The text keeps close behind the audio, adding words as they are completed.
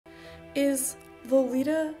Is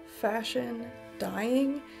Lolita fashion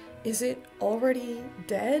dying? Is it already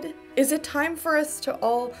dead? Is it time for us to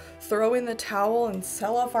all throw in the towel and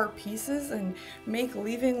sell off our pieces and make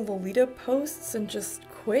leaving Lolita posts and just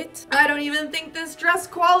quit? I don't even think this dress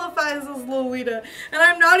qualifies as Lolita, and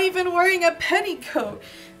I'm not even wearing a petticoat.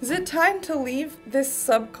 Is it time to leave this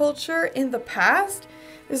subculture in the past?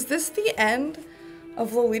 Is this the end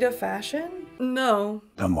of Lolita fashion? No.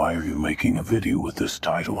 Then why are you making a video with this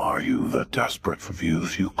title? Are you the desperate for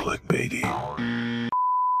views, you clickbaity?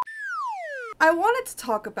 I wanted to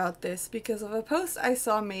talk about this because of a post I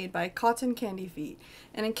saw made by Cotton Candy Feet,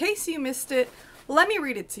 and in case you missed it, let me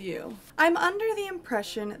read it to you. I'm under the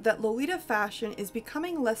impression that Lolita fashion is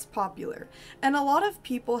becoming less popular, and a lot of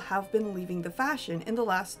people have been leaving the fashion in the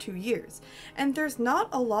last 2 years, and there's not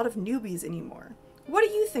a lot of newbies anymore. What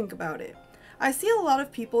do you think about it? I see a lot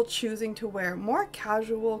of people choosing to wear more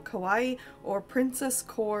casual, kawaii, or princess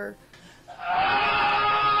core.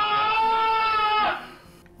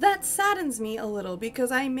 That saddens me a little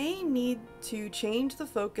because I may need to change the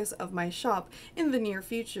focus of my shop in the near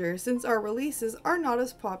future since our releases are not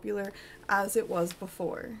as popular as it was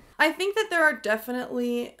before. I think that there are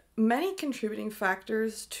definitely many contributing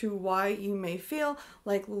factors to why you may feel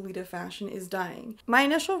like Lolita fashion is dying. My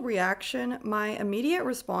initial reaction, my immediate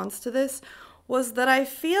response to this was that I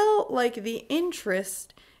feel like the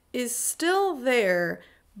interest is still there,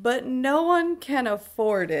 but no one can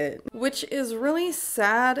afford it, which is really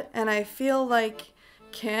sad and I feel like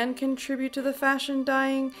can contribute to the fashion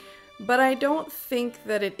dying, but I don't think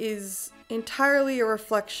that it is entirely a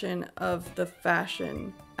reflection of the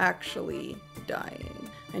fashion actually dying.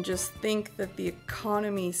 I just think that the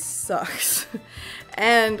economy sucks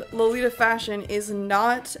and Lolita fashion is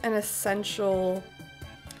not an essential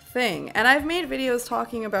thing. And I've made videos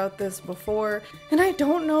talking about this before, and I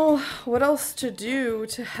don't know what else to do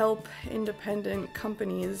to help independent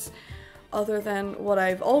companies other than what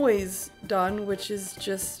I've always done, which is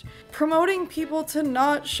just promoting people to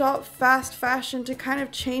not shop fast fashion, to kind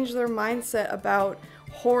of change their mindset about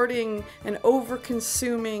hoarding and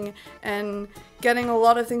over-consuming and getting a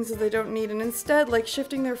lot of things that they don't need, and instead like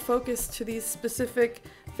shifting their focus to these specific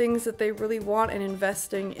things that they really want and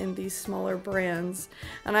investing in these smaller brands.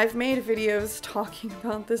 And I've made videos talking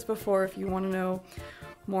about this before if you want to know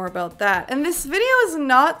more about that. And this video is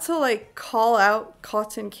not to like call out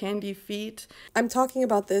Cotton Candy Feet. I'm talking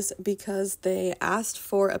about this because they asked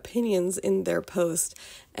for opinions in their post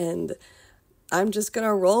and I'm just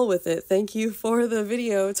gonna roll with it. Thank you for the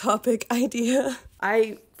video topic idea.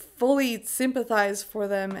 I fully sympathize for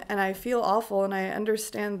them and I feel awful, and I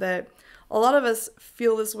understand that a lot of us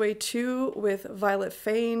feel this way too, with Violet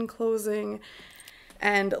Fane closing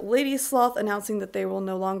and Lady Sloth announcing that they will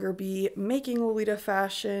no longer be making Lolita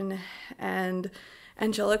fashion, and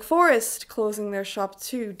Angelic Forest closing their shop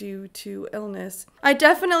too due to illness. I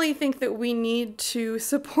definitely think that we need to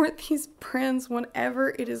support these brands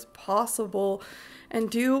whenever it is possible and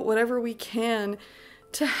do whatever we can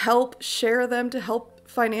to help share them, to help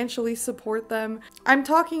financially support them. I'm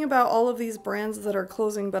talking about all of these brands that are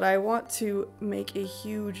closing, but I want to make a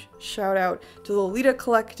huge shout out to the Lolita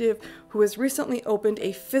Collective, who has recently opened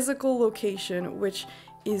a physical location, which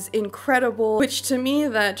is incredible, which to me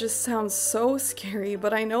that just sounds so scary,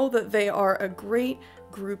 but I know that they are a great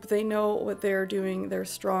group. They know what they're doing, they're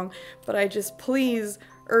strong, but I just please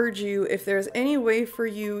urge you, if there's any way for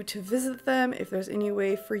you to visit them, if there's any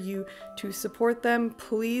way for you to support them,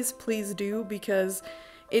 please do, because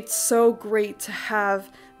it's so great to have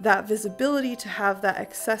that visibility, to have that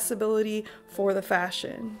accessibility for the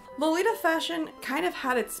fashion. Lolita fashion kind of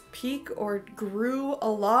had its peak, or grew a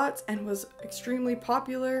lot and was extremely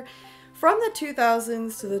popular from the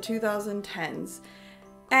 2000s to the 2010s.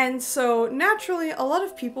 And so naturally, a lot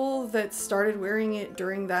of people that started wearing it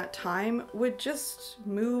during that time would just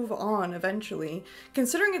move on eventually,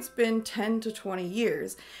 considering it's been 10 to 20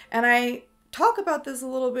 years. And I talk about this a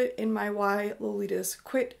little bit in my Why Lolitas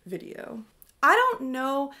Quit video. I don't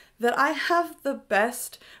know that I have the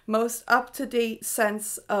best, most up-to-date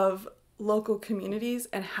sense of local communities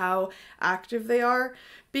and how active they are,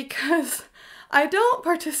 because I don't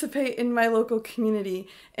participate in my local community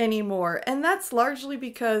anymore, and that's largely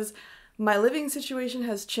because my living situation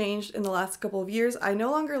has changed in the last couple of years. I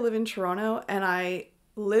no longer live in Toronto, and I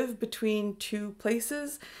live between two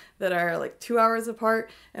places that are like 2 hours apart,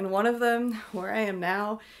 and one of them, where I am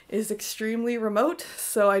now, is extremely remote,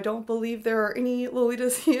 so I don't believe there are any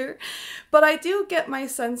Lolitas here. But I do get my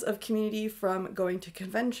sense of community from going to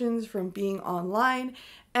conventions, from being online,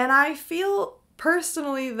 and I feel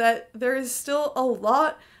personally that there is still a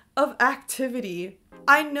lot of activity.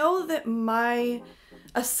 I know that my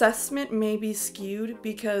assessment may be skewed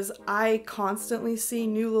because I constantly see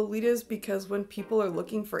new Lolitas, because when people are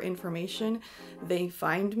looking for information, they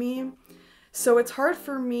find me. So it's hard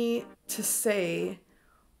for me to say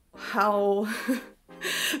how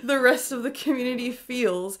the rest of the community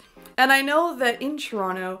feels. And I know that in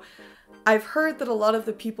Toronto, I've heard that a lot of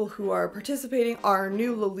the people who are participating are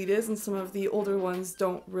new Lolitas, and some of the older ones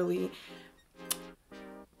don't really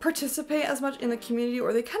participate as much in the community,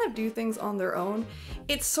 or they kind of do things on their own.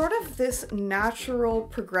 It's sort of this natural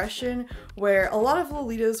progression where a lot of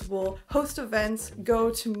Lolitas will host events, go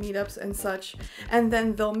to meetups and such, and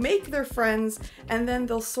then they'll make their friends, and then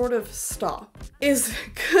they'll sort of stop. Is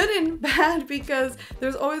good and bad, because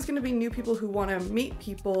there's always going to be new people who want to meet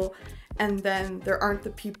people, and then there aren't the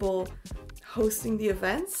people hosting the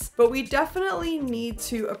events. But we definitely need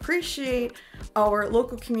to appreciate our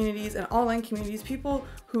local communities and online communities, people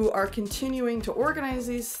who are continuing to organize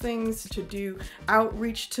these things, to do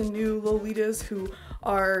outreach to new Lolitas, who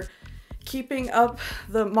are keeping up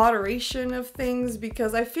the moderation of things,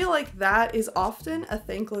 because I feel like that is often a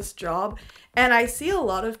thankless job. And I see a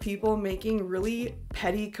lot of people making really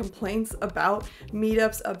petty complaints about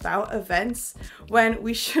meetups, about events, when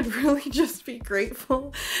we should really just be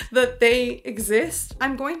grateful that they exist.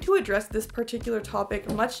 I'm going to address this particular topic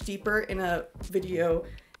much deeper in a video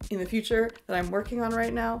in the future that I'm working on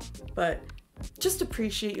right now, but just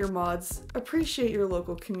appreciate your mods, appreciate your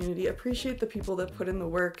local community, appreciate the people that put in the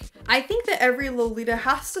work. I think that every Lolita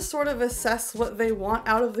has to sort of assess what they want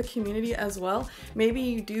out of the community as well. Maybe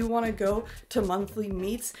you do want to go to monthly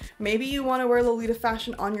meets. Maybe you want to wear Lolita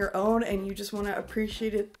fashion on your own and you just want to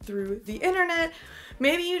appreciate it through the internet.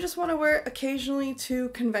 Maybe you just want to wear it occasionally to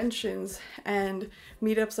conventions and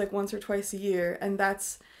meetups like once or twice a year, and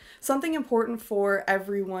that's something important for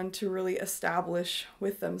everyone to really establish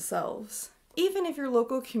with themselves. Even if your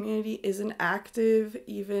local community isn't active,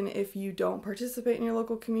 even if you don't participate in your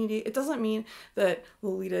local community, it doesn't mean that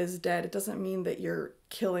Lolita is dead. It doesn't mean that you're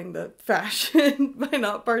killing the fashion by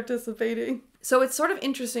not participating. So it's sort of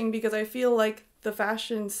interesting, because I feel like the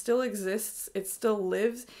fashion still exists, it still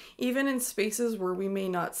lives, even in spaces where we may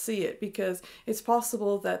not see it, because it's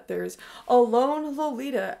possible that there's a lone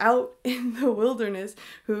Lolita out in the wilderness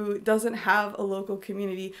who doesn't have a local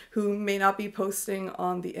community, who may not be posting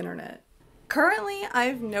on the internet. Currently,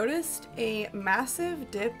 I've noticed a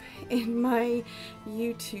massive dip in my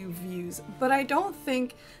YouTube views, but I don't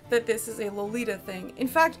think that this is a Lolita thing. In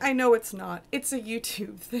fact, I know it's not. It's a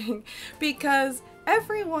YouTube thing, because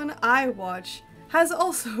everyone I watch has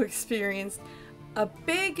also experienced a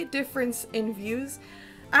big difference in views.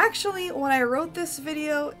 Actually, when I wrote this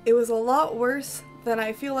video, it was a lot worse than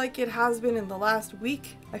I feel like it has been in the last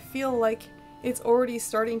week. I feel like it's already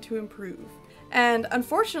starting to improve. And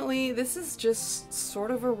unfortunately, this is just sort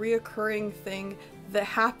of a reoccurring thing that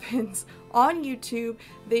happens on YouTube.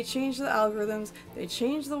 They change the algorithms, they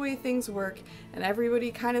change the way things work, and everybody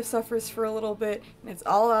kind of suffers for a little bit, and it's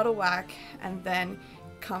all out of whack, and then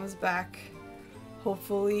comes back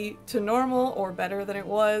hopefully to normal or better than it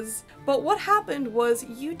was. But what happened was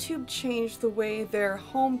YouTube changed the way their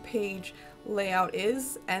homepage layout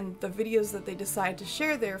is and the videos that they decide to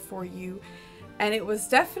share there for you. And it was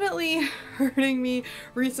definitely hurting me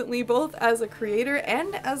recently, both as a creator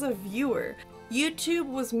and as a viewer. YouTube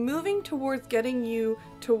was moving towards getting you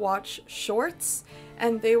to watch shorts,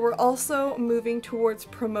 and they were also moving towards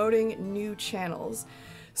promoting new channels.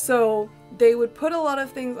 So they would put a lot of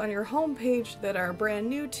things on your homepage that are brand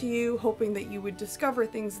new to you, hoping that you would discover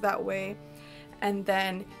things that way. And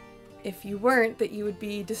then if you weren't, that you would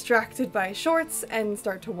be distracted by shorts and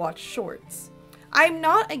start to watch shorts. I'm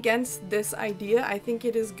not against this idea. I think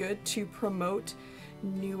it is good to promote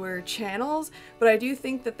newer channels, but I do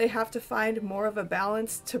think that they have to find more of a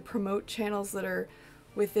balance to promote channels that are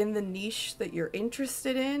within the niche that you're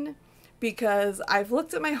interested in, because I've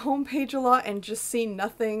looked at my homepage a lot and just seen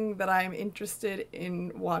nothing that I'm interested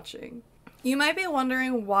in watching. You might be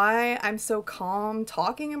wondering why I'm so calm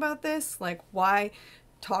talking about this, like why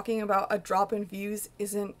talking about a drop in views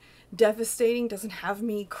isn't devastating, doesn't have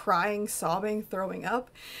me crying, sobbing, throwing up.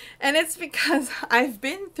 And it's because I've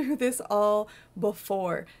been through this all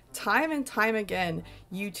before. Time and time again,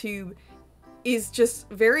 YouTube is just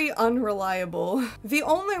very unreliable. The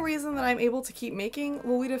only reason that I'm able to keep making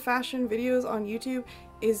Lolita fashion videos on YouTube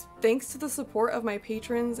is thanks to the support of my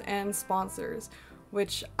patrons and sponsors,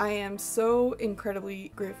 which I am so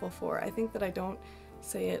incredibly grateful for. I think that I don't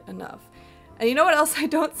say it enough. And you know what else I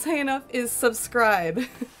don't say enough is subscribe.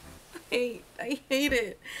 I hate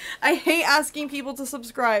it. I hate asking people to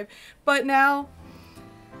subscribe, but now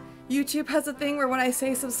YouTube has a thing where when I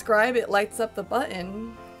say subscribe, it lights up the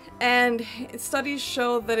button. And studies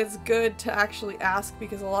show that it's good to actually ask,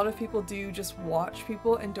 because a lot of people do just watch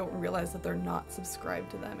people and don't realize that they're not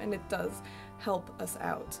subscribed to them, and it does help us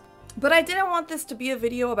out. But I didn't want this to be a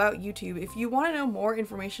video about YouTube. If you want to know more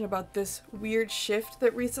information about this weird shift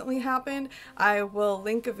that recently happened, I will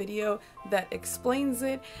link a video that explains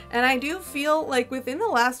it. And I do feel like within the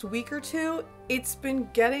last week or two, it's been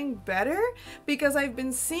getting better, because I've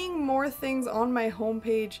been seeing more things on my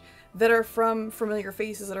homepage that are from familiar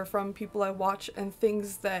faces, that are from people I watch, and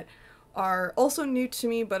things that are also new to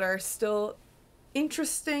me but are still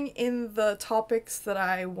interesting in the topics that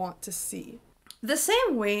I want to see. The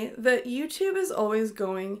same way that YouTube is always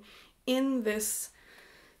going in this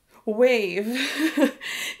wave,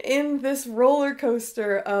 in this roller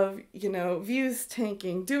coaster of, you know, views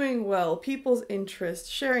tanking, doing well, people's interest,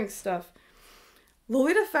 sharing stuff,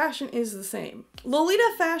 Lolita Fashion is the same.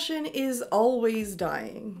 Lolita Fashion is always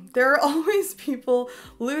dying. There are always people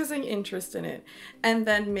losing interest in it. And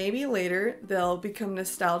then maybe later they'll become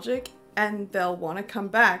nostalgic and they'll want to come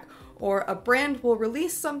back. Or a brand will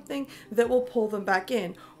release something that will pull them back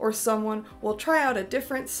in. Or someone will try out a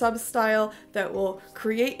different sub-style that will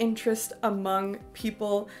create interest among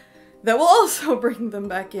people that will also bring them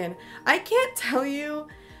back in. I can't tell you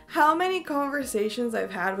how many conversations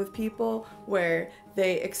I've had with people where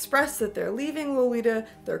they express that they're leaving Lolita,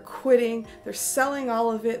 they're quitting, they're selling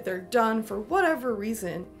all of it, they're done for whatever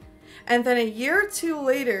reason. And then a year or two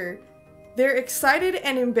later, they're excited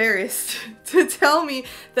and embarrassed to tell me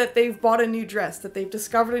that they've bought a new dress, that they've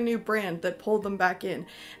discovered a new brand that pulled them back in.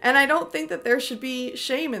 And I don't think that there should be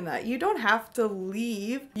shame in that. You don't have to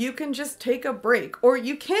leave. You can just take a break, or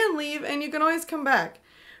you can leave and you can always come back.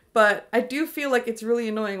 But I do feel like it's really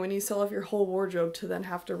annoying when you sell off your whole wardrobe to then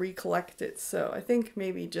have to recollect it. So I think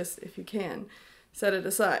maybe just, if you can, set it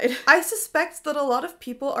aside. I suspect that a lot of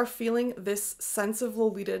people are feeling this sense of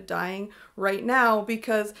Lolita dying right now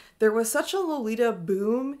because there was such a Lolita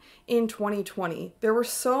boom in 2020. There were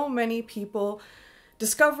so many people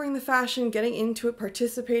discovering the fashion, getting into it,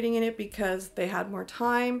 participating in it because they had more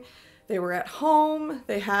time, they were at home,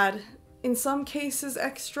 they had, in some cases,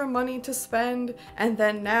 extra money to spend, and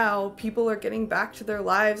then now people are getting back to their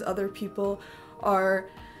lives, other people are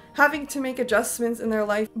having to make adjustments in their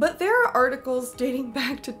life. But there are articles dating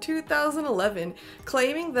back to 2011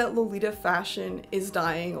 claiming that Lolita fashion is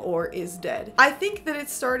dying or is dead. I think that it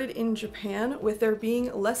started in Japan, with there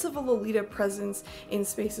being less of a Lolita presence in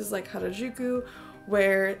spaces like Harajuku,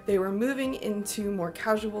 where they were moving into more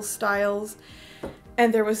casual styles.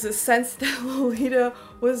 And there was this sense that Lolita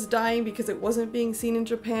was dying because it wasn't being seen in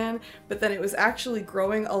Japan, but then it was actually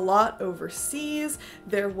growing a lot overseas.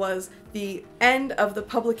 There was the end of the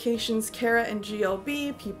publications Kara and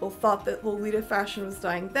GLB. People thought that Lolita fashion was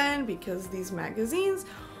dying then because these magazines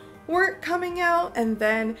weren't coming out, and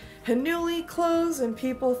then Hanuli closed and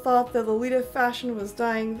people thought that Lolita fashion was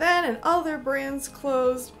dying then, and other brands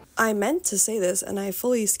closed. I meant to say this and I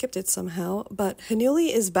fully skipped it somehow, but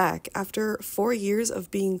Hanuli is back after 4 years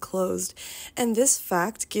of being closed, and this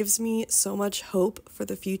fact gives me so much hope for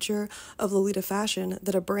the future of Lolita fashion,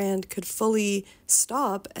 that a brand could fully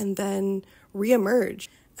stop and then re-emerge.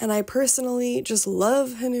 And I personally just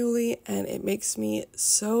love Hanuli, and it makes me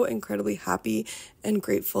so incredibly happy and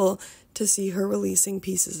grateful to see her releasing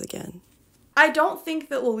pieces again. I don't think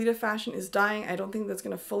that Lolita fashion is dying. I don't think that's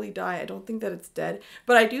going to fully die. I don't think that it's dead.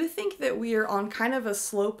 But I do think that we are on kind of a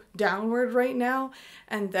slope downward right now,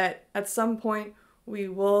 and that at some point we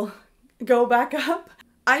will go back up.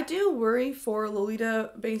 I do worry for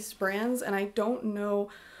Lolita-based brands, and I don't know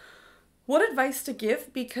what advice to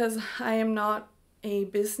give because I am not a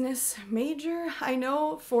business major. I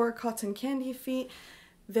know for Cotton Candy Feet,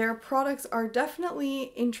 their products are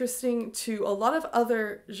definitely interesting to a lot of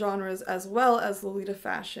other genres as well as Lolita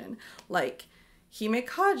fashion, like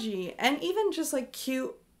Himekaji, and even just like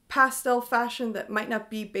cute pastel fashion that might not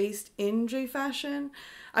be based in JFashion.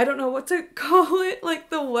 I don't know what to call it, like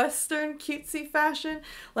the Western cutesy fashion,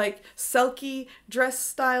 like Selkie dress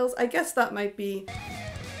styles. I guess that might be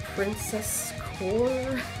princess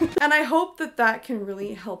core. And I hope that that can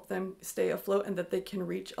really help them stay afloat and that they can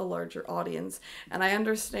reach a larger audience. And I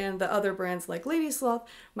understand that other brands like Lady Sloth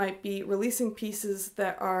might be releasing pieces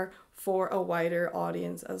that are for a wider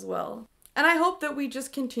audience as well. And I hope that we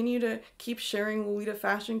just continue to keep sharing Lolita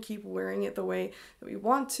fashion, keep wearing it the way that we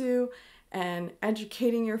want to, and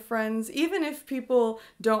educating your friends. Even if people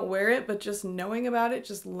don't wear it, but just knowing about it,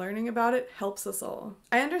 just learning about it helps us all.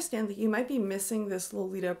 I understand that you might be missing this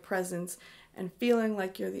Lolita presence and feeling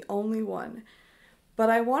like you're the only one, but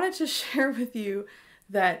I wanted to share with you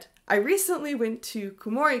that I recently went to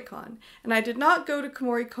KumoriCon, and I did not go to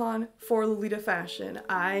KumoriCon for Lolita fashion.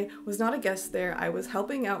 I was not a guest there. I was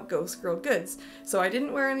helping out Ghost Girl Goods, so I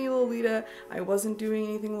didn't wear any Lolita. I wasn't doing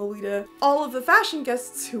anything Lolita. All of the fashion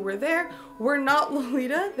guests who were there were not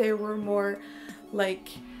Lolita. They were more like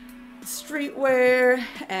streetwear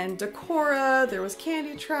and decora. There was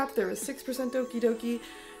Candy Trap, there was 6% Doki Doki.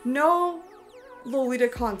 No Lolita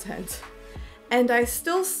content. And I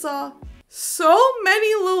still saw so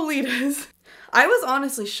many Lolitas. I was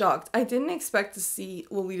honestly shocked. I didn't expect to see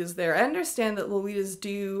Lolitas there. I understand that Lolitas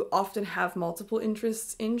do often have multiple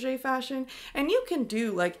interests in JFashion, and you can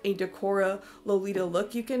do like a decora Lolita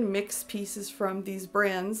look. You can mix pieces from these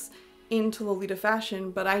brands into Lolita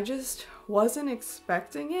fashion, but I just wasn't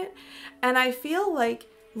expecting it. And I feel like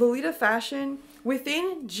Lolita fashion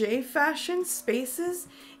within JFashion spaces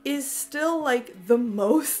is still like the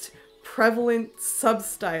most prevalent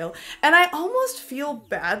substyle. And I almost feel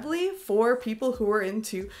badly for people who are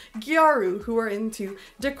into Gyaru, who are into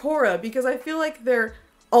decora, because I feel like they're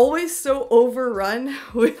always so overrun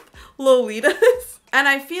with Lolitas. And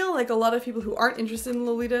I feel like a lot of people who aren't interested in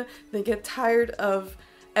Lolita, they get tired of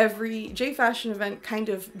every JFashion event kind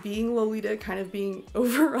of being Lolita, kind of being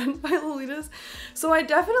overrun by Lolitas. So I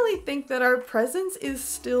definitely think that our presence is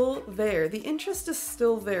still there. The interest is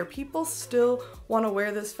still there. People still want to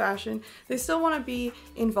wear this fashion. They still want to be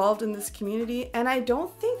involved in this community. And I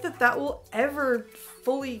don't think that that will ever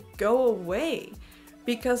fully go away,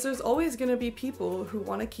 because there's always going to be people who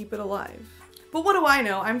want to keep it alive. But what do I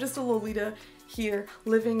know? I'm just a Lolita here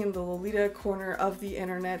living in the Lolita corner of the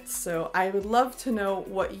internet, so I would love to know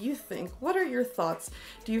what you think. What are your thoughts?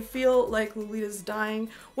 Do you feel like Lolita's dying?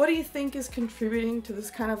 What do you think is contributing to this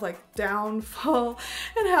kind of like downfall?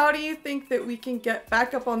 And how do you think that we can get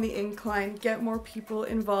back up on the incline, get more people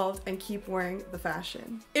involved, and keep wearing the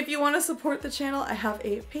fashion? If you want to support the channel, I have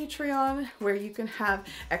a Patreon where you can have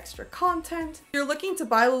extra content. If you're looking to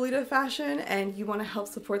buy Lolita fashion and you want to help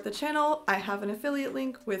support the channel, I have an affiliate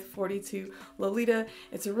link with 42 Lolita.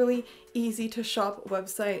 It's a really easy to shop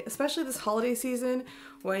website, especially this holiday season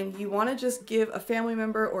when you want to just give a family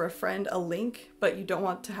member or a friend a link, but you don't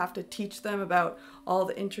want to have to teach them about all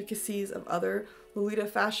the intricacies of other Lolita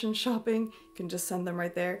fashion shopping. You can just send them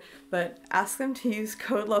right there, but ask them to use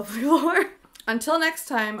code lovelylor. Until next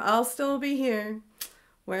time, I'll still be here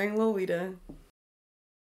wearing Lolita.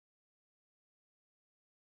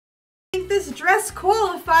 I think this dress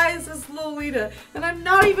qualifies as Lolita, and I'm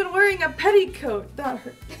not even wearing a petticoat. That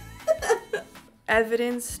hurt.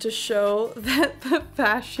 Evidence to show that the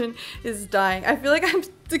fashion is dying. I feel like I'm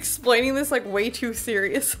explaining this like way too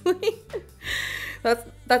seriously.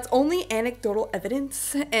 That's only anecdotal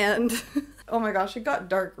evidence, and oh my gosh, it got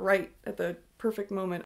dark right at the perfect moment.